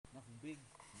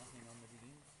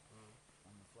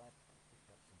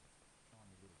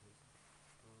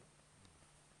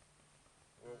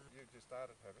Well, you just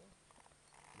started, have you?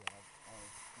 Yeah, I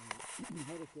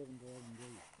had a 7 to 11 D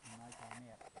and they came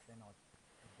out, but then I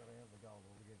got out of the gold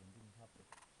altogether and didn't touch it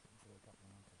until a couple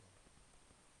of months ago.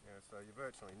 Yeah, so you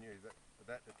virtually knew that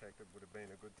that detector would have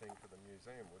been a good thing for the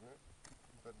museum, wouldn't it?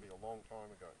 That'd be a long time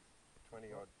ago,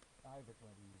 20 odd. Over 20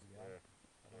 years ago. Yeah.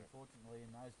 But unfortunately, in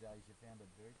those days, you found it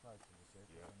very close to the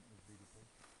surface and it was beautiful.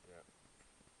 Yeah.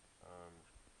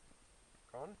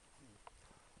 Con?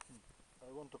 I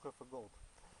want to have a gold.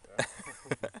 Yeah.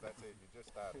 That's it, you just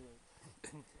started.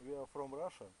 We are from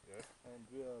Russia, Yes. and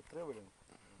we are traveling.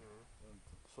 And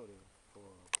sorry for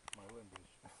my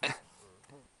language.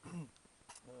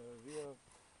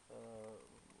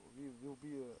 We will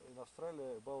be in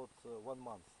Australia about 1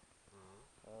 month,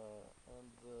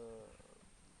 and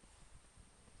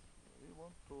we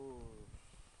want to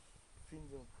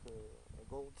finding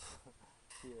gold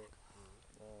here,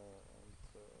 and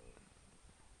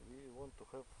we want to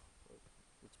have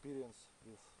experience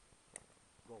with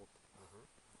gold.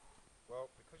 Well,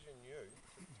 because you're new,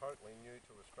 totally new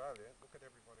to Australia, look at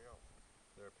everybody else.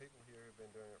 There are people here who've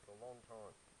been doing it for a long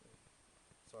time.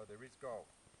 So there is gold.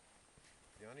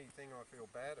 The only thing I feel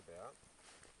bad about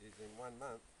is in 1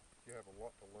 month you have a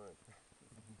lot to learn.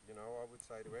 You know, I would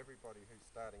say to everybody who's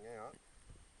starting out,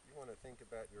 you want to think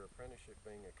about your apprenticeship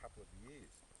being a couple of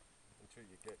years until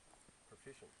you get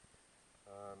proficient.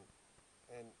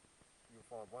 And you'll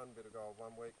find one bit of gold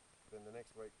 1 week, then the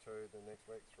next week 2, the next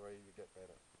week 3, you get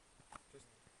better.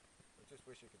 I just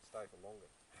wish you could stay for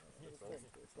longer. That's all.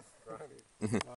 Right.